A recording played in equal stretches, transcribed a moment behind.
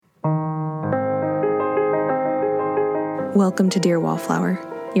Welcome to Dear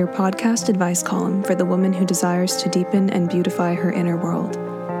Wallflower, your podcast advice column for the woman who desires to deepen and beautify her inner world.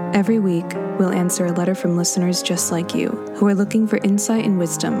 Every week, we'll answer a letter from listeners just like you, who are looking for insight and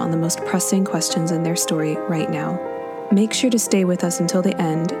wisdom on the most pressing questions in their story right now. Make sure to stay with us until the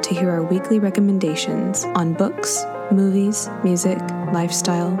end to hear our weekly recommendations on books, movies, music,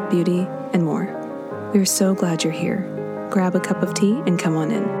 lifestyle, beauty, and more. We're so glad you're here. Grab a cup of tea and come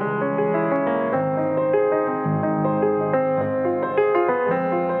on in.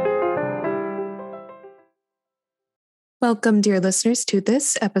 Welcome, dear listeners, to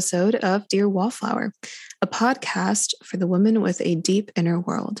this episode of Dear Wallflower, a podcast for the woman with a deep inner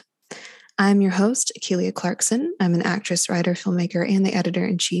world. I'm your host, Kelia Clarkson. I'm an actress, writer, filmmaker, and the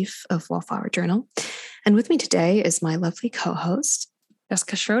editor-in-chief of Wallflower Journal. And with me today is my lovely co-host,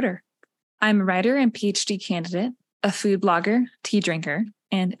 Jessica Schroeder. I'm a writer and PhD candidate, a food blogger, tea drinker,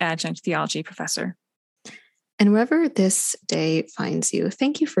 and adjunct theology professor. And wherever this day finds you,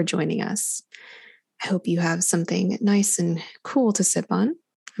 thank you for joining us. I hope you have something nice and cool to sip on.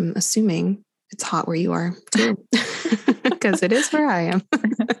 I'm assuming it's hot where you are too, because it is where I am.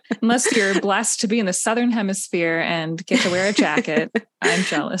 Unless you're blessed to be in the Southern Hemisphere and get to wear a jacket, I'm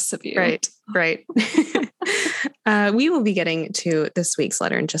jealous of you. Right. We will be getting to this week's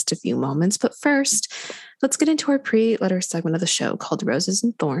letter in just a few moments, but first, let's get into our pre-letter segment of the show called Roses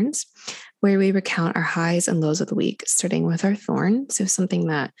and Thorns, where we recount our highs and lows of the week, starting with our thorn, so something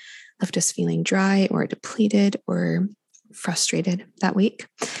that left us feeling dry or depleted or frustrated that week.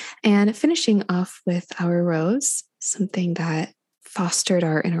 And finishing off with our rose, something that fostered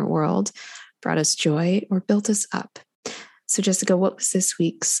our inner world, brought us joy, or built us up. So Jessica, what was this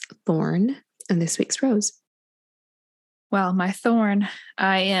week's thorn and this week's rose? Well, my thorn,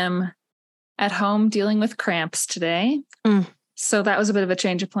 I am at home dealing with cramps today. So that was a bit of a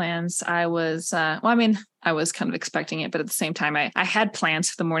change of plans. I was kind of expecting it, but at the same time, I had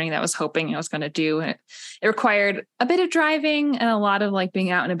plans for the morning that I was hoping I was going to do. And it required a bit of driving and a lot of being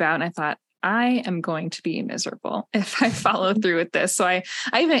out and about. And I thought, I am going to be miserable if I follow through with this. So I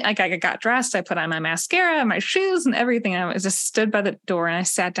got dressed, I put on my mascara, my shoes and everything. I was just stood by the door and I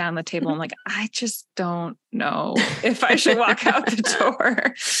sat down at the table. I'm like, I just don't know if I should walk out the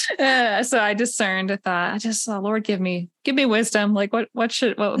door. So I discerned, I thought, Lord, give me wisdom. What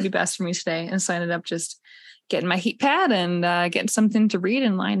would be best for me today? And so I ended up just getting my heat pad and getting something to read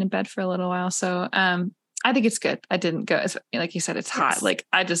and lying in bed for a little while. So, I think it's good. I didn't go, like you said, it's hot.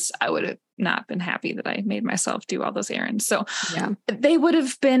 Yes. I would have not been happy that I made myself do all those errands. So yeah, they would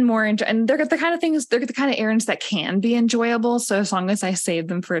have been more, and they're the kind of errands that can be enjoyable. So as long as I save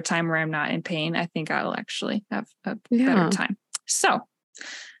them for a time where I'm not in pain, I think I'll actually have a better time. So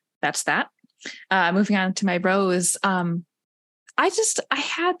that's that. Moving on to my rose. I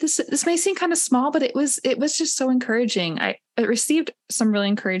had this may seem kind of small, but it was just so encouraging. I received some really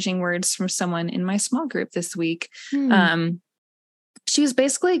encouraging words from someone in my small group this week. She was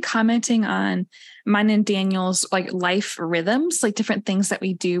basically commenting on mine and Daniel's life rhythms, different things that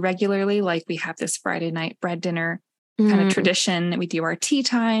we do regularly. We have this Friday night bread dinner kind of tradition, and we do our tea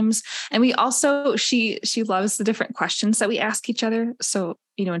times. And we also, she loves the different questions that we ask each other. So,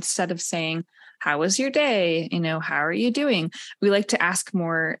 instead of saying, how was your day? How are you doing? We like to ask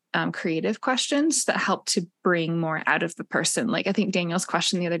more creative questions that help to bring more out of the person. I think Daniel's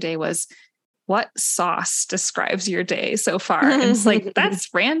question the other day was, what sauce describes your day so far? And it's that's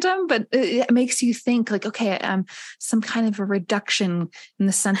random, but it makes you think okay, some kind of a reduction in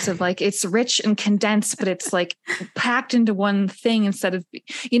the sense of it's rich and condensed, but it's packed into one thing instead of,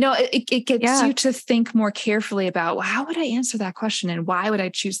 it gets you to think more carefully about, well, how would I answer that question? And why would I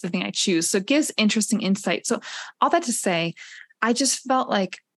choose the thing I choose? So it gives interesting insight. So all that to say, I just felt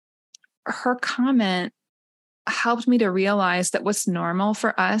like her comment helped me to realize that what's normal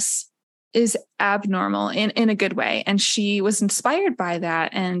for us is abnormal in a good way. And she was inspired by that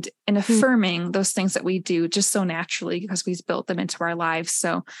and in affirming those things that we do just so naturally because we've built them into our lives.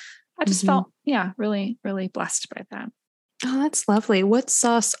 So I just felt, really, really blessed by that. Oh, that's lovely. What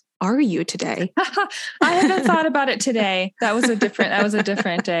sauce are you today? I haven't thought about it today. That was a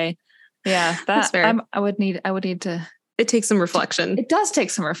different day. Yeah. That's fair. I would need to. It takes some reflection. It does take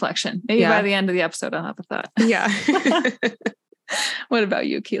some reflection. Maybe by the end of the episode, I'll have a thought. Yeah. What about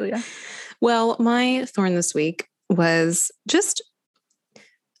you, Kelia? Well, my thorn this week was just,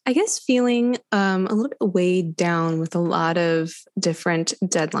 I guess, feeling a little bit weighed down with a lot of different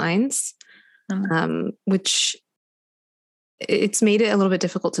deadlines, which it's made it a little bit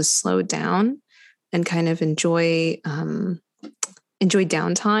difficult to slow down and kind of enjoy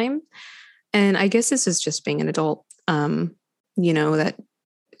downtime. And I guess this is just being an adult, that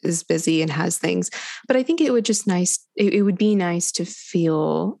is busy and has things. But I think it would be nice to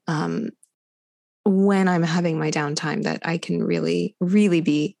feel when I'm having my downtime that I can really, really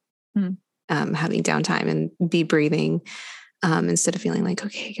be having downtime and be breathing instead of feeling like,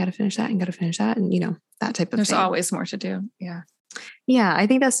 okay, got to finish that and got to finish that. And, that type of There's thing. always more to do. Yeah. Yeah. I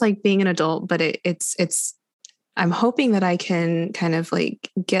think that's like being an adult, but I'm hoping that I can kind of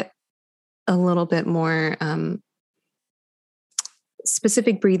like get a little bit more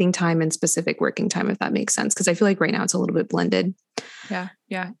specific breathing time and specific working time, if that makes sense. Cause I feel like right now it's a little bit blended. Yeah.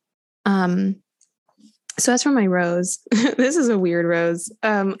 Yeah. So as for my rose, this is a weird rose.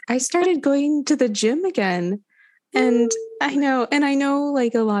 I started going to the gym again. And I know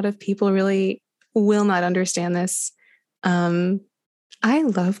like a lot of people really will not understand this. I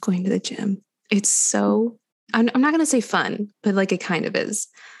love going to the gym. It's so, I'm not going to say fun, but like it kind of is.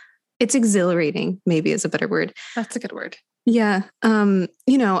 It's exhilarating, maybe is a better word. That's a good word. Yeah. I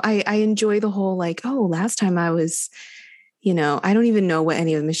enjoy the whole like, oh, last time I was, I don't even know what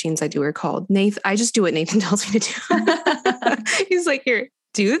any of the machines I do are called. I just do what Nathan tells me to do. He's like, here,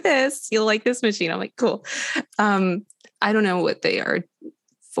 do this. You'll like this machine. I'm like, cool. I don't know what they are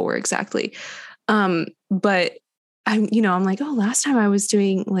for exactly. But I'm like, oh, last time I was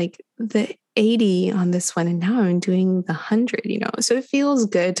doing like the 80 on this one and now I'm doing the 100, so it feels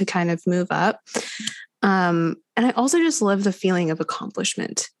good to kind of move up. And I also just love the feeling of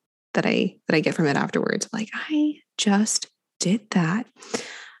accomplishment that I get from it afterwards. Like I just did that.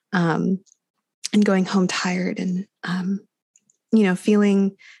 And going home tired and,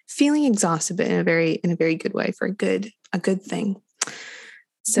 feeling exhausted, but in a very good way for a good thing.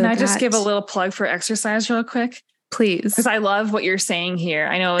 So can I just give a little plug for exercise real quick? Please. Because I love what you're saying here.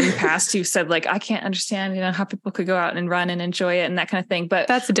 I know in the past you've said like, I can't understand, how people could go out and run and enjoy it and that kind of thing. But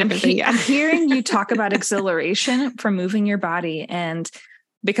that's a different thing. Yeah. I'm hearing you talk about exhilaration from moving your body. And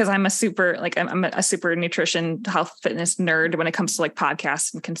because I'm a super nutrition, health, fitness nerd when it comes to like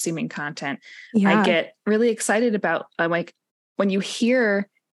podcasts and consuming content, I get really excited about like when you hear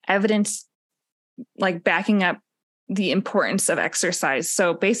evidence, like backing up the importance of exercise.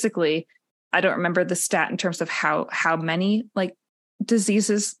 So basically, I don't remember the stat in terms of how many like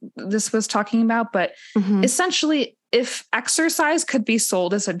diseases this was talking about, but essentially if exercise could be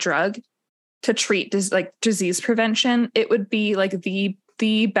sold as a drug to treat disease prevention, it would be like the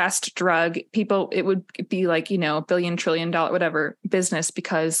best drug. It would be like, $1 billion, $1 trillion, whatever business,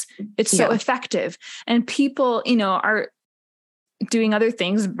 because it's so effective. And people, are doing other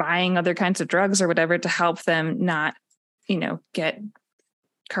things, buying other kinds of drugs or whatever to help them not, get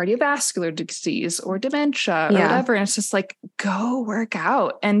cardiovascular disease or dementia or whatever. And it's just like, go work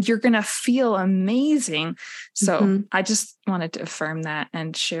out and you're going to feel amazing. So I just wanted to affirm that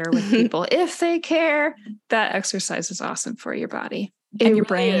and share with people, if they care, that exercise is awesome for your body and your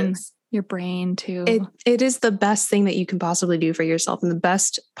brain. Your brain too. It is the best thing that you can possibly do for yourself. And the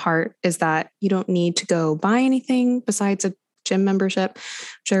best part is that you don't need to go buy anything besides a gym membership,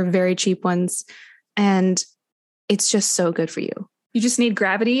 which are very cheap ones. And it's just so good for you. You just need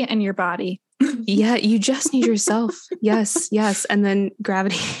gravity and your body. Yeah, you just need yourself. Yes. And then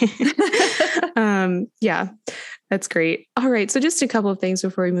gravity. Yeah, that's great. All right. So just a couple of things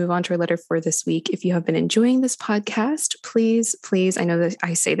before we move on to our letter for this week. If you have been enjoying this podcast, please, I know that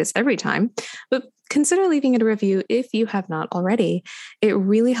I say this every time, but consider leaving it a review if you have not already. It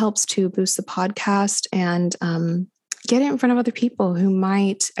really helps to boost the podcast and get it in front of other people who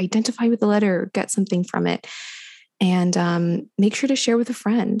might identify with the letter, or get something from it. And make sure to share with a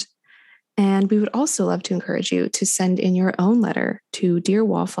friend. And we would also love to encourage you to send in your own letter to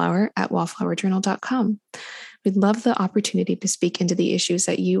dearwallflower@wallflowerjournal.com. We'd love the opportunity to speak into the issues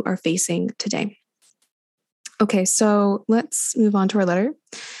that you are facing today. Okay, so let's move on to our letter,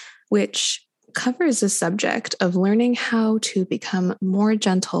 which covers the subject of learning how to become more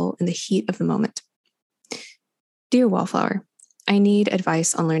gentle in the heat of the moment. Dear Wallflower, I need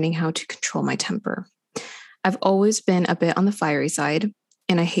advice on learning how to control my temper. I've always been a bit on the fiery side,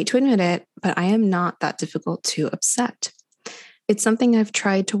 and I hate to admit it, but I am not that difficult to upset. It's something I've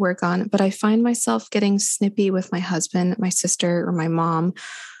tried to work on, but I find myself getting snippy with my husband, my sister, or my mom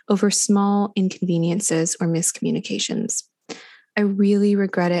over small inconveniences or miscommunications. I really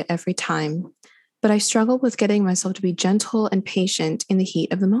regret it every time, but I struggle with getting myself to be gentle and patient in the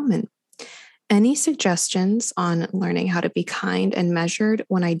heat of the moment. Any suggestions on learning how to be kind and measured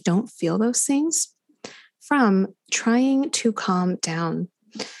when I don't feel those things? From trying to calm down.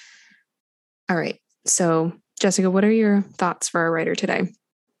 All right. So, Jessica, what are your thoughts for our writer today?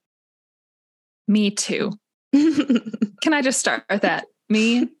 Me too. Can I just start with that?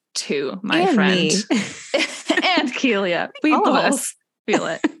 Me too, my friend. Me. And Kelia. We All of both us. feel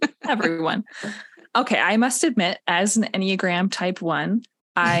it. Everyone. Okay. I must admit, as an Enneagram type 1,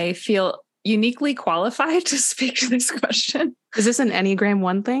 I feel uniquely qualified to speak to this question. Is this an Enneagram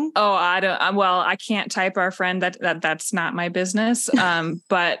 1 thing? Oh, I can't type our friend. That's not my business.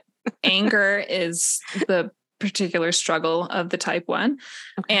 But anger is the particular struggle of the type 1.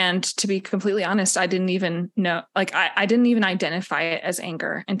 Okay. And to be completely honest, I didn't even know, like, I didn't even identify it as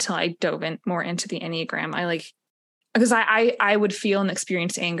anger until I dove in more into the Enneagram. Because I would feel and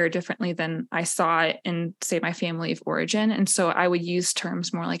experience anger differently than I saw it in, say, my family of origin. And so I would use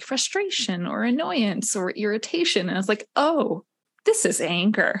terms more like frustration or annoyance or irritation. And I was like, oh, this is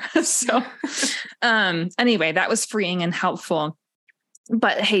anger. So anyway, that was freeing and helpful.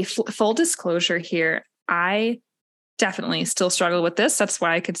 But hey, full disclosure here, I definitely still struggle with this. That's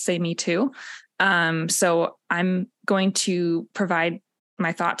why I could say me too. So I'm going to provide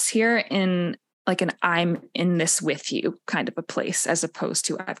my thoughts here in like an I'm in this with you kind of a place, as opposed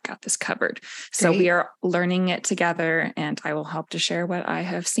to I've got this covered. So Great. We are learning it together, and I will help to share what I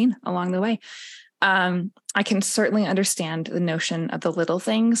have seen along the way. I can certainly understand the notion of the little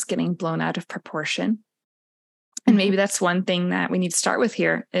things getting blown out of proportion. And maybe that's one thing that we need to start with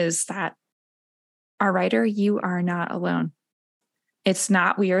here is that our writer, you are not alone. It's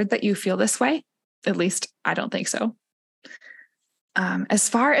not weird that you feel this way. At least I don't think so. As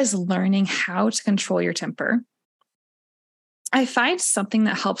far as learning how to control your temper, I find something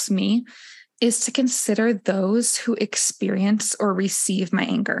that helps me is to consider those who experience or receive my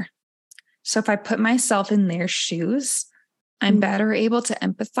anger. So if I put myself in their shoes, I'm better able to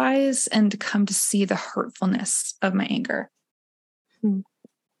empathize and come to see the hurtfulness of my anger.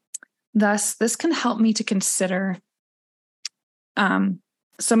 Thus, this can help me to consider.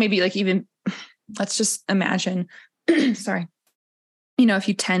 So maybe like even, let's just imagine, sorry, if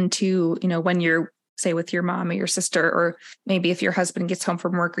you tend to, when you're, say, with your mom or your sister, or maybe if your husband gets home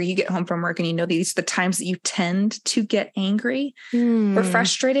from work or you get home from work and these are the times that you tend to get angry or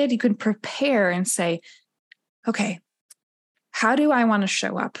frustrated, you can prepare and say, okay, how do I want to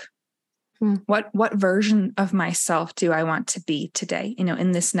show up? What version of myself do I want to be today,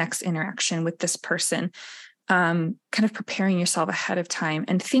 in this next interaction with this person? Kind of preparing yourself ahead of time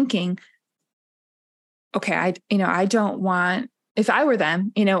and thinking, okay, I don't want, if I were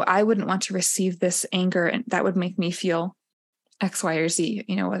them, I wouldn't want to receive this anger, and that would make me feel X, Y, or Z,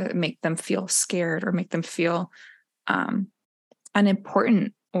 whether it make them feel scared or make them feel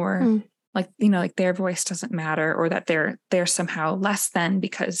unimportant, or like their voice doesn't matter, or that they're somehow less than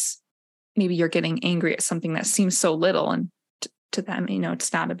because maybe you're getting angry at something that seems so little, and to them,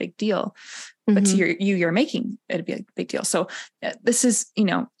 it's not a big deal, but to you're making it a big deal. So this is,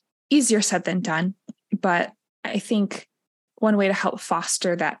 easier said than done, but I think one way to help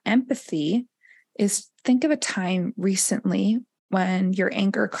foster that empathy is think of a time recently when your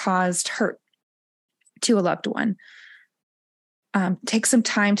anger caused hurt to a loved one. Take some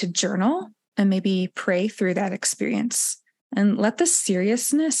time to journal and maybe pray through that experience and let the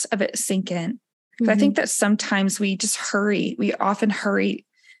seriousness of it sink in. I think that sometimes we often hurry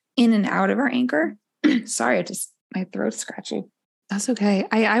in and out of our anger. Sorry, my throat's scratchy. That's okay.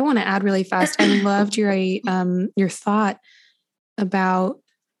 I want to add really fast. I loved your thought about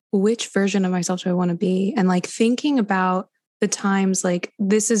which version of myself do I want to be, and like thinking about the times like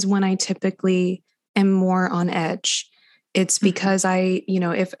this is when I typically am more on edge. It's because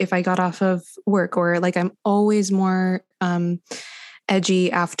if I got off of work, or like I'm always more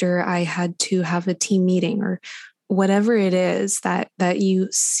edgy after I had to have a team meeting, or whatever it is that you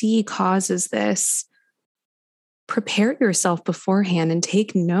see causes this. Prepare yourself beforehand and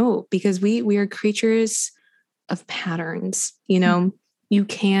take note, because we are creatures of patterns. You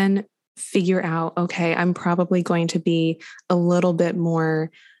can figure out, okay, I'm probably going to be a little bit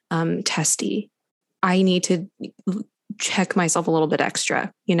more testy. I need to check myself a little bit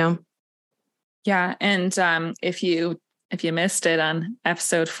extra, Yeah. And if you missed it on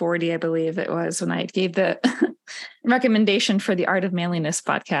episode 40, I believe it was, when I gave the recommendation for the Art of Manliness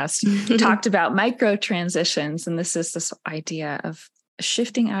podcast, talked about micro transitions. And this is this idea of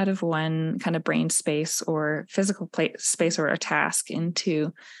shifting out of one kind of brain space or physical space or a task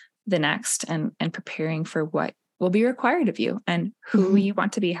into the next, and preparing for what will be required of you and who you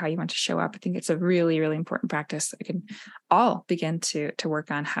want to be, how you want to show up. I think it's a really, really important practice that we can all begin to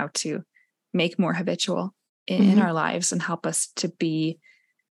work on how to make more habitual in our lives, and help us to be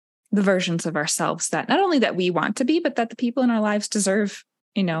the versions of ourselves that not only that we want to be, but that the people in our lives deserve,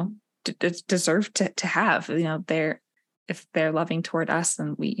 deserve to have, if they're loving toward us,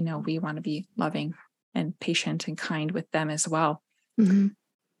 then we want to be loving and patient and kind with them as well.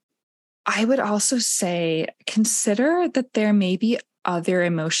 I would also say, consider that there may be other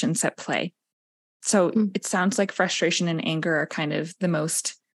emotions at play. So it sounds like frustration and anger are kind of the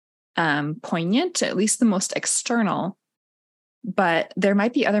most poignant, at least the most external, but there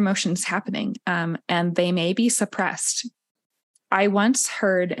might be other emotions happening, and they may be suppressed. I once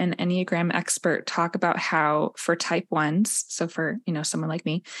heard an Enneagram expert talk about how for type 1s, so for, someone like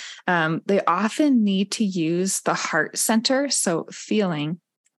me, they often need to use the heart center, so feeling,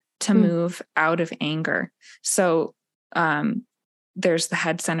 to move out of anger. So there's the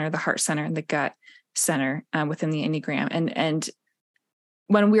head center, the heart center, and the gut center within the Enneagram. And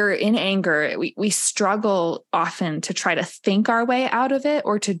when we're in anger, we struggle often to try to think our way out of it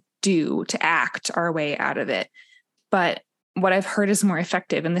or to act our way out of it. But what I've heard is more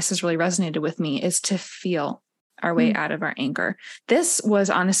effective, and this has really resonated with me, is to feel our way out of our anger. This was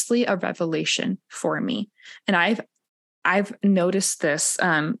honestly a revelation for me. And I've noticed this.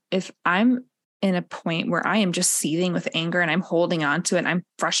 If I'm in a point where I am just seething with anger and I'm holding on to it and I'm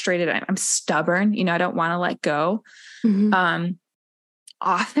frustrated, I'm stubborn, I don't want to let go.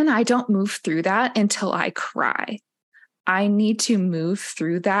 Often I don't move through that until I cry. I need to move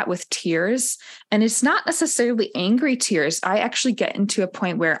through that with tears. And it's not necessarily angry tears. I actually get into a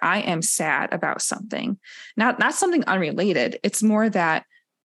point where I am sad about something, not something unrelated. It's more that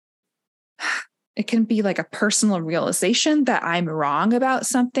it can be like a personal realization that I'm wrong about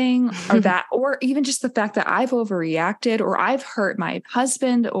something or even just the fact that I've overreacted or I've hurt my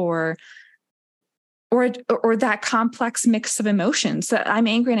husband or that complex mix of emotions that I'm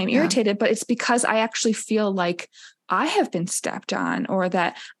angry and I'm irritated, but it's because I actually feel like I have been stepped on or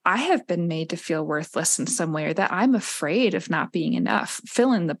that I have been made to feel worthless in some way or that I'm afraid of not being enough.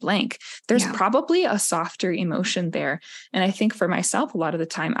 Fill in the blank. There's probably a softer emotion there. And I think for myself, a lot of the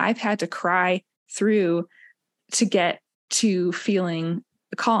time I've had to cry through to get to feeling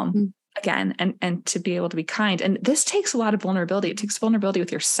calm again and to be able to be kind. And this takes a lot of vulnerability. It takes vulnerability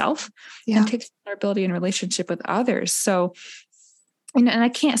with yourself and takes vulnerability in relationship with others. So, and I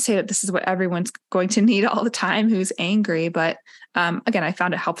can't say that this is what everyone's going to need all the time who's angry, but again, I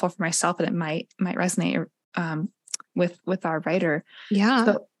found it helpful for myself and it might resonate with our writer. Yeah.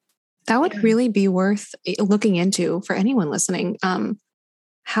 So, that would really be worth looking into for anyone listening.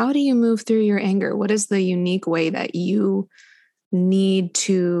 How do you move through your anger? What is the unique way that you need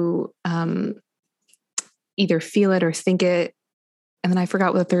to either feel it or think it? And then I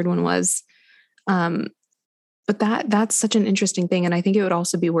forgot what the third one was. But that's such an interesting thing. And I think it would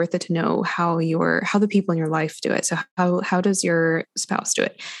also be worth it to know how the people in your life do it. So how does your spouse do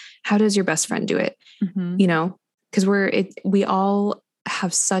it? How does your best friend do it? Because we all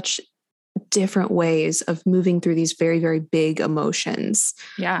have such different ways of moving through these very, very big emotions.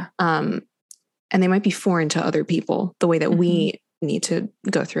 Yeah. And they might be foreign to other people the way that we need to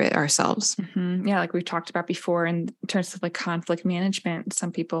go through it ourselves. Yeah. Like we've talked about before in terms of like conflict management,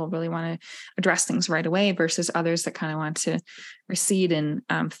 some people really want to address things right away versus others that kind of want to recede and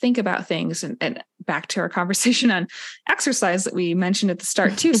think about things. And back to our conversation on exercise that we mentioned at the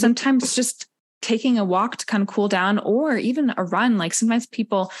start too, sometimes just taking a walk to kind of cool down or even a run. Like sometimes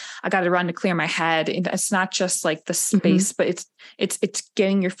I got to run to clear my head. It's not just like the space, but it's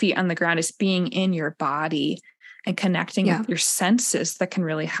getting your feet on the ground. It's being in your body and connecting with your senses that can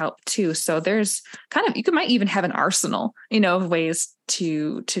really help too. So there's you might even have an arsenal, of ways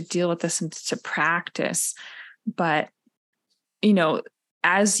to deal with this and to practice. But,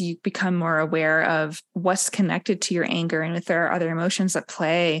 as you become more aware of what's connected to your anger and if there are other emotions at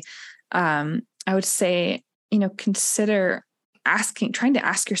play, I would say, consider trying to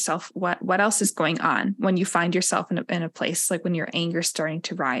ask yourself what else is going on when you find yourself in a place, like when your anger is starting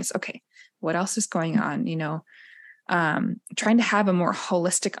to rise. Okay, what else is going on? Trying to have a more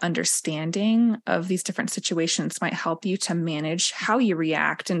holistic understanding of these different situations might help you to manage how you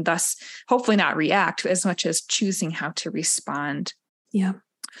react and thus hopefully not react as much as choosing how to respond. Yeah.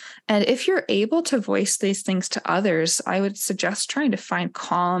 And if you're able to voice these things to others, I would suggest trying to find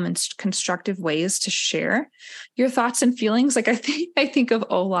calm and constructive ways to share your thoughts and feelings. Like I think of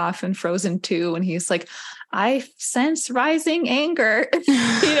Olaf in Frozen 2, and he's like, I sense rising anger.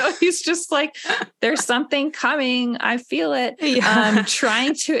 He's just like, there's something coming. I feel it. Yeah.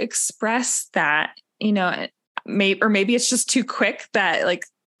 Trying to express that, maybe it's just too quick that like,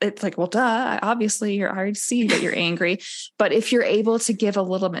 it's like, well, duh, obviously I already see that you're angry. But if you're able to give a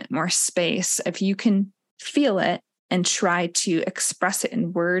little bit more space, if you can feel it and try to express it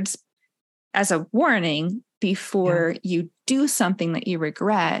in words as a warning before you do something that you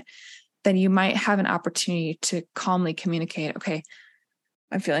regret, then you might have an opportunity to calmly communicate, okay,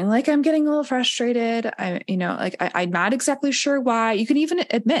 I'm feeling like I'm getting a little frustrated. I'm not exactly sure why. You can even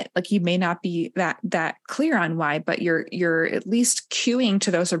admit, like, you may not be that clear on why, but you're at least cueing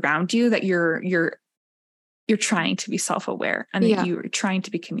to those around you that you're trying to be self-aware and that you're trying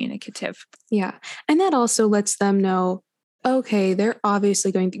to be communicative. Yeah. And that also lets them know, okay, they're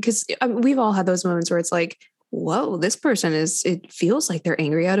obviously going, because we've all had those moments where it's like, whoa, this person it feels like they're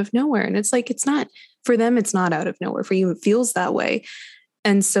angry out of nowhere. And it's like, it's not, for them, it's not out of nowhere. For you, it feels that way.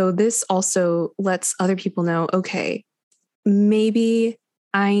 And so this also lets other people know, okay, maybe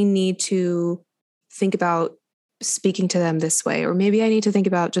I need to think about speaking to them this way, or maybe I need to think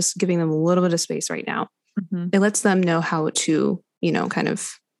about just giving them a little bit of space right now. Mm-hmm. It lets them know how to, kind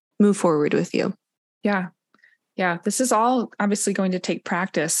of move forward with you. Yeah. Yeah. This is all obviously going to take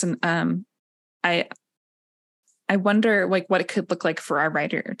practice. And I wonder, like, what it could look like for our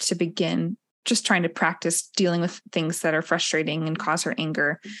writer to begin just trying to practice dealing with things that are frustrating and cause her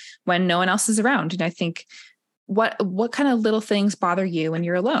anger when no one else is around. And I think what kind of little things bother you when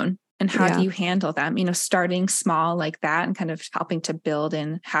you're alone, and how do you handle them? Starting small like that and kind of helping to build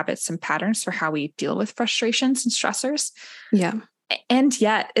in habits and patterns for how we deal with frustrations and stressors. Yeah. And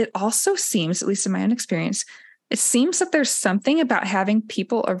yet it also seems, at least in my own experience, it seems that there's something about having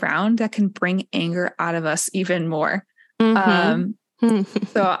people around that can bring anger out of us even more. Mm-hmm.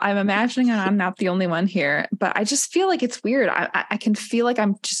 So I'm imagining I'm not the only one here, but I just feel like it's weird. I can feel like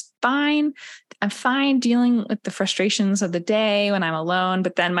I'm just fine. I'm fine dealing with the frustrations of the day when I'm alone.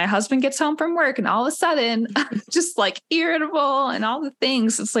 But then my husband gets home from work and all of a sudden I'm just like irritable and all the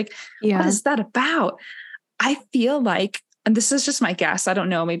things. It's like, what is that about? I feel like, and this is just my guess, I don't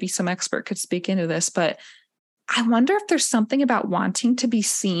know, maybe some expert could speak into this, but I wonder if there's something about wanting to be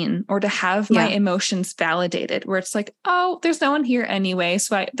seen or to have my emotions validated, where it's like, oh, there's no one here anyway,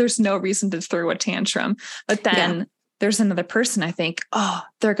 so there's no reason to throw a tantrum. But then there's another person, I think, oh,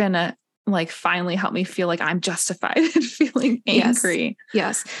 they're going to like finally help me feel like I'm justified in feeling angry.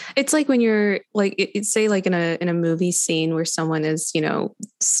 Yes. It's like when you're like, it's say like in a movie scene where someone is,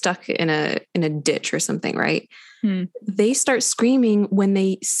 stuck in a ditch or something, right? They start screaming when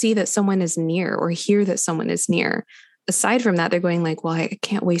they see that someone is near or hear that someone is near. Aside from that, they're going like, well, I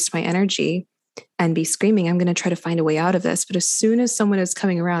can't waste my energy and be screaming. I'm going to try to find a way out of this. But as soon as someone is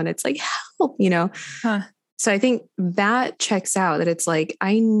coming around, it's like, help, So I think that checks out, that it's like,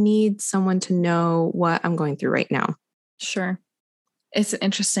 I need someone to know what I'm going through right now. Sure. It's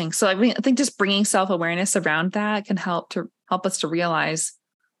interesting. So I think just bringing self-awareness around that can help us to realize,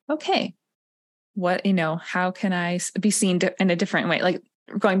 okay, what, how can I be seen in a different way? Like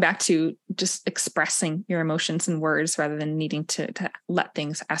going back to just expressing your emotions in words rather than needing to let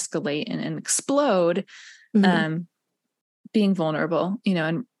things escalate and explode. Mm-hmm. Being vulnerable,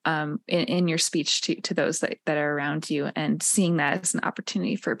 and in your speech to those that are around you, and seeing that as an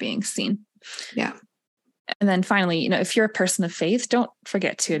opportunity for being seen. Yeah. And then finally, if you're a person of faith, don't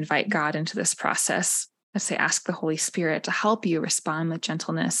forget to invite God into this process. I say, ask the Holy Spirit to help you respond with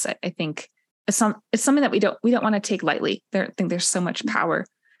gentleness. I think it's something that we don't want to take lightly. I think there's so much power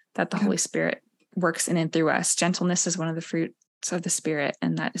that the Holy Spirit works in and through us. Gentleness is one of the fruits of the Spirit.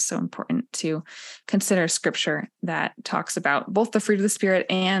 And that is so important to consider scripture that talks about both the fruit of the Spirit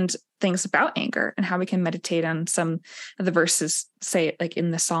and things about anger, and how we can meditate on some of the verses, say like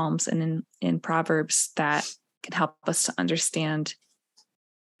in the Psalms and in Proverbs, that can help us to understand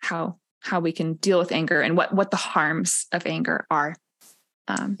how we can deal with anger and what the harms of anger are.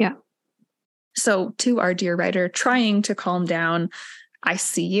 So to our dear writer, trying to calm down, I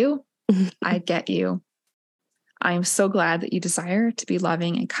see you. I get you. I am so glad that you desire to be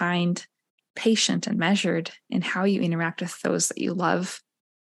loving and kind, patient and measured in how you interact with those that you love.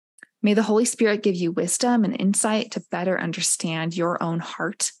 May the Holy Spirit give you wisdom and insight to better understand your own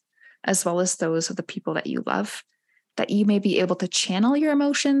heart, as well as those of the people that you love, that you may be able to channel your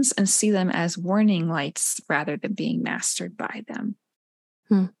emotions and see them as warning lights rather than being mastered by them.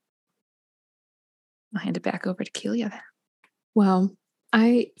 I'll hand it back over to Keelia. Well,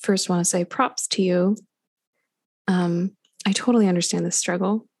 I first want to say props to you. I totally understand this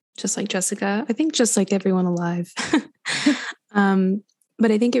struggle, just like Jessica. I think just like everyone alive.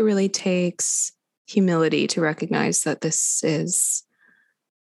 But I think it really takes humility to recognize that this is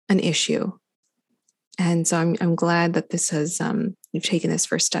an issue. And so I'm glad that this has, you've taken this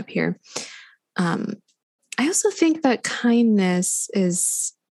first step here. I also think that kindness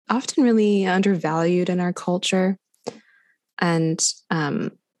is often really undervalued in our culture. And,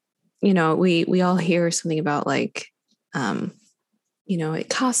 we all hear something about like, it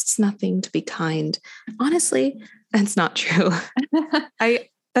costs nothing to be kind. Honestly, that's not true.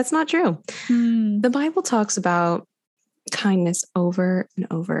 That's not true. The Bible talks about kindness over and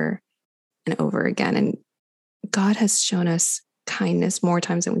over and over again. And God has shown us kindness more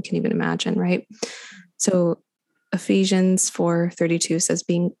times than we can even imagine, right? So Ephesians 4:32 says,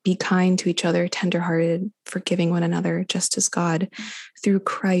 be kind to each other, tenderhearted, forgiving one another, just as God through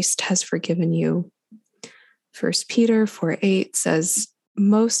Christ has forgiven you. 1 Peter 4:8 says,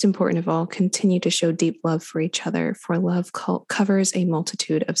 most important of all, continue to show deep love for each other, for love covers a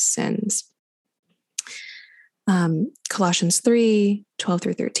multitude of sins. Colossians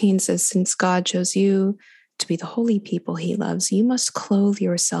 3:12-13 says, since God chose you to be the holy people he loves, you must clothe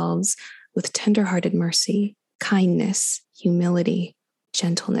yourselves with tenderhearted mercy, kindness, humility,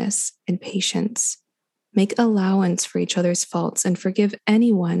 gentleness, and patience. Make allowance for each other's faults and forgive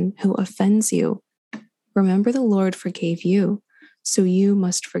anyone who offends you. Remember, the Lord forgave you, so you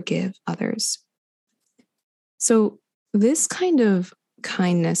must forgive others. So this kind of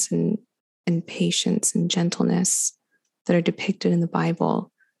kindness and patience and gentleness that are depicted in the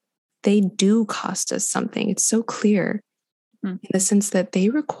Bible, they do cost us something. It's so clear in the sense that they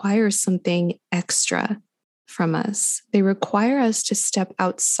require something extra from us. They require us to step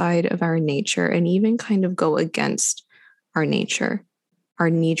outside of our nature and even kind of go against our nature, our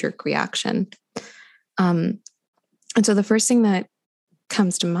knee-jerk reaction. And so the first thing that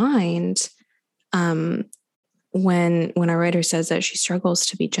comes to mind when our writer says that she struggles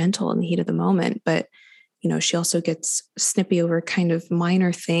to be gentle in the heat of the moment, but she also gets snippy over kind of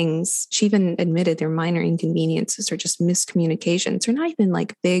minor things. She even admitted they're minor inconveniences or just miscommunications. They're not even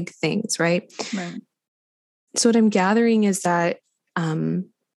like big things, right? Right. So what I'm gathering is that that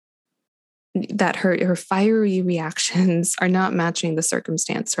her fiery reactions are not matching the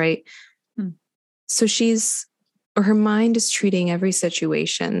circumstance, right? So her mind is treating every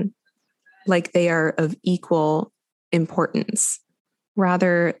situation like they are of equal importance,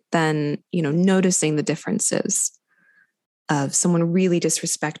 rather than, noticing the differences of someone really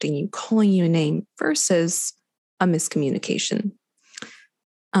disrespecting you, calling you a name versus a miscommunication.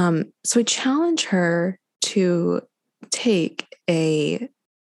 So I challenge her to take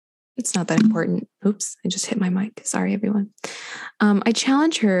it's not that important. Oops, I just hit my mic. Sorry, everyone. I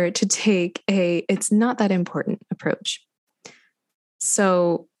challenge her to take it's not that important approach.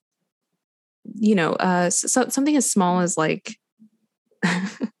 So, so something as small as like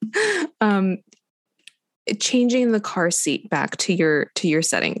changing the car seat back to your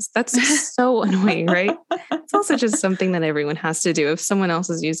settings. That's so annoying, right? It's also just something that everyone has to do if someone else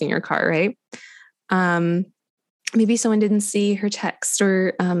is using your car, right? Maybe someone didn't see her text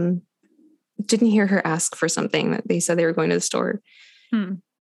or didn't hear her ask for something that they said they were going to the store.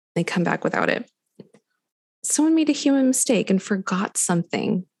 They come back without it. Someone made a human mistake and forgot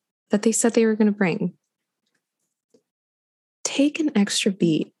something that they said they were going to bring. Take an extra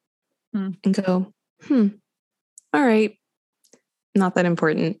beat and go, all right, not that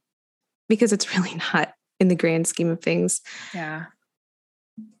important, because it's really not in the grand scheme of things. Yeah.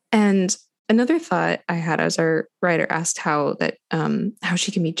 And another thought I had as our writer asked how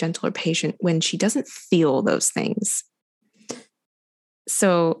she can be gentle or patient when she doesn't feel those things.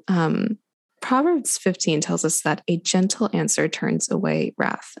 So Proverbs 15 tells us that a gentle answer turns away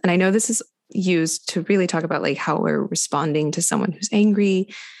wrath. And I know this is used to really talk about like how we're responding to someone who's angry.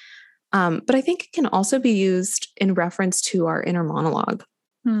 But I think it can also be used in reference to our inner monologue,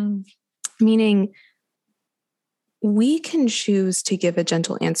 meaning we can choose to give a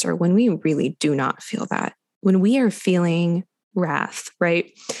gentle answer when we really do not feel that. When we are feeling wrath,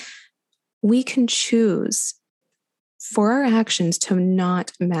 right? We can choose for our actions to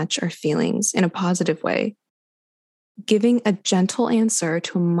not match our feelings in a positive way. Giving a gentle answer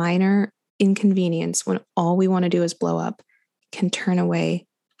to a minor inconvenience when all we want to do is blow up can turn away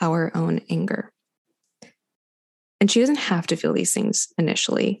our own anger. And she doesn't have to feel these things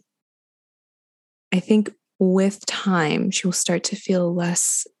initially. I think with time, she will start to feel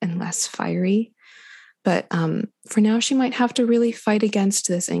less and less fiery. But for now, she might have to really fight against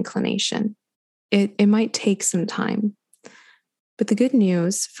this inclination. It might take some time. But the good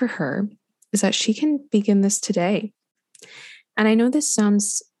news for her is that she can begin this today. And I know this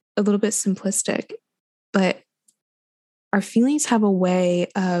sounds a little bit simplistic, but our feelings have a way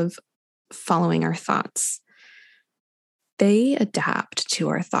of following our thoughts. They adapt to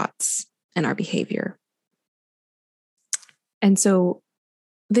our thoughts and our behavior. And so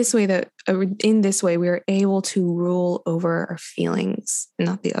in this way, we are able to rule over our feelings,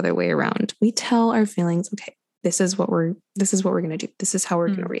 not the other way around. We tell our feelings, okay, this is what we're going to do. This is how we're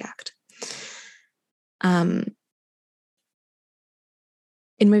going to react. In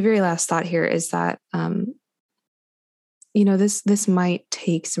my very last thought here is that, this might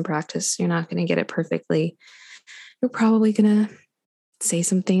take some practice. You're not going to get it perfectly. you're probably going to say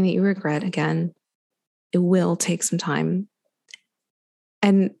something that you regret again. It will take some time.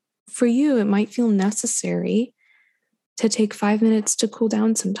 And for you, it might feel necessary to take 5 minutes to cool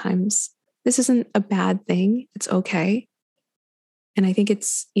down sometimes. This isn't a bad thing. It's okay. And I think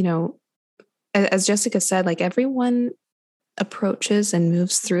it's, as Jessica said, like everyone approaches and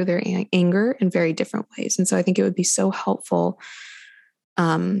moves through their anger in very different ways. And so I think it would be so helpful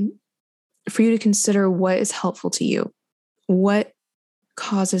for you to consider what is helpful to you. What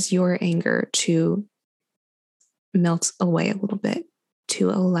causes your anger to melt away a little bit, to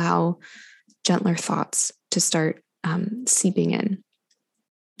allow gentler thoughts to start seeping in.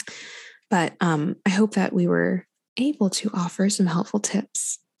 But I hope that we were able to offer some helpful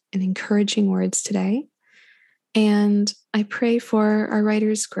tips and encouraging words today. And I pray for our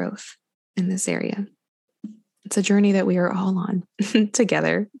writers' growth in this area. It's a journey that we are all on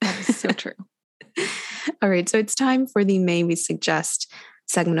together. That is so true. All right. So it's time for the May We Suggest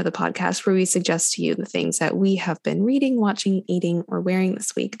segment of the podcast, where we suggest to you the things that we have been reading, watching, eating, or wearing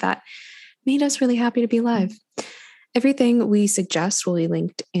this week that made us really happy to be alive. Everything we suggest will be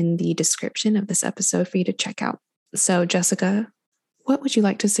linked in the description of this episode for you to check out. So, Jessica, what would you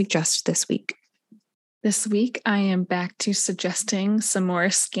like to suggest this week? This week, I am back to suggesting some more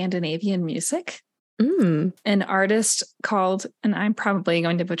Scandinavian music. An artist called, and I'm probably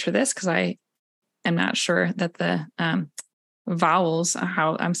going to butcher this because I am not sure that the vowels,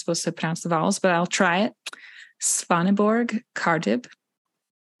 how I'm supposed to pronounce the vowels, but I'll try it. Svaneborg Kardib.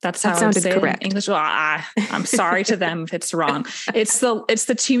 That's how I would say correct. It in English. Well, I'm sorry to them if it's wrong. It's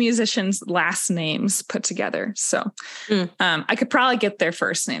the two musicians' last names put together. So I could probably get their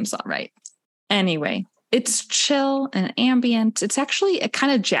first names all right. Anyway, it's chill and ambient. It's actually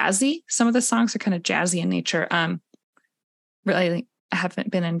kind of jazzy. Some of the songs are kind of jazzy in nature. Really, I haven't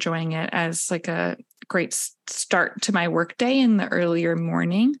been enjoying it as like a great start to my workday in the earlier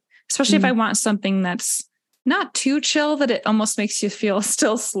morning, especially if I want something that's not too chill that it almost makes you feel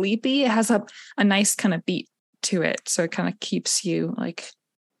still sleepy. It has a nice kind of beat to it. So it kind of keeps you like,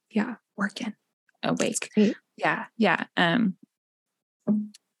 working, awake. Yeah.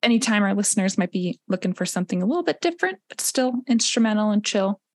 Anytime our listeners might be looking for something a little bit different, but still instrumental and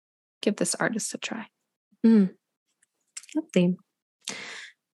chill, give this artist a try. Lovely.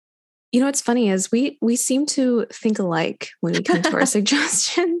 You know, what's funny is we seem to think alike when we come to our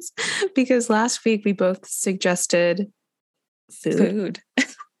suggestions, because last week we both suggested food.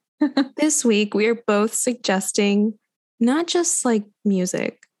 This week we are both suggesting not just like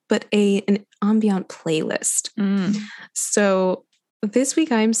music, but an ambient playlist. So this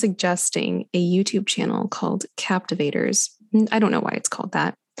week I'm suggesting a YouTube channel called Captivators. I don't know why it's called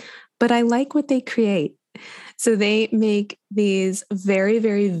that, but I like what they create. So they make these very,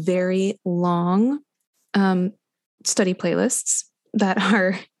 very, very long study playlists that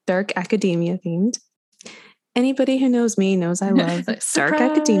are dark academia themed. Anybody who knows me knows I love dark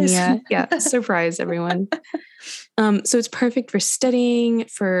academia. Yeah, surprise everyone. So it's perfect for studying,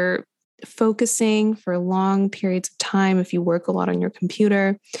 for focusing, for long periods of time if you work a lot on your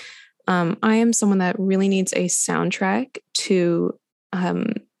computer. I am someone that really needs a soundtrack to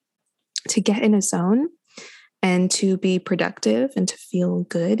get in a zone and to be productive and to feel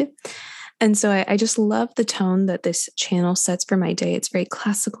good. And so I just love the tone that this channel sets for my day. It's very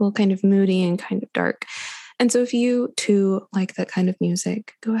classical, kind of moody and kind of dark. And so if you too like that kind of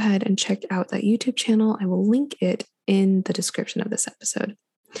music, go ahead and check out that YouTube channel. I will link it in the description of this episode.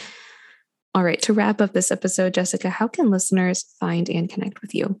 All right, to wrap up this episode, Jessica, how can listeners find and connect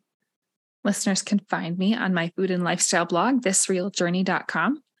with you? Listeners can find me on my food and lifestyle blog,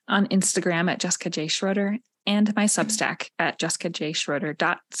 thisrealjourney.com, on Instagram at Jessica J. Schroeder, and my Substack at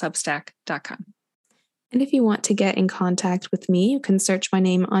jessicajschroeder.substack.com. And if you want to get in contact with me, you can search my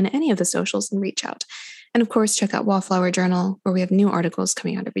name on any of the socials and reach out. And of course, check out Wallflower Journal, where we have new articles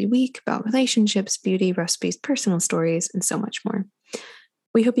coming out every week about relationships, beauty, recipes, personal stories, and so much more.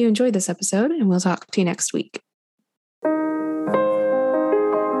 We hope you enjoyed this episode, and we'll talk to you next week.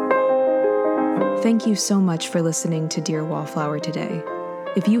 Thank you so much for listening to Dear Wallflower today.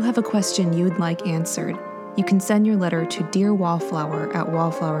 If you have a question you'd like answered, you can send your letter to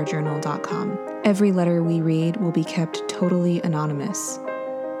dearwallflower@wallflowerjournal.com. Every letter we read will be kept totally anonymous.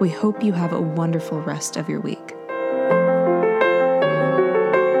 We hope you have a wonderful rest of your week.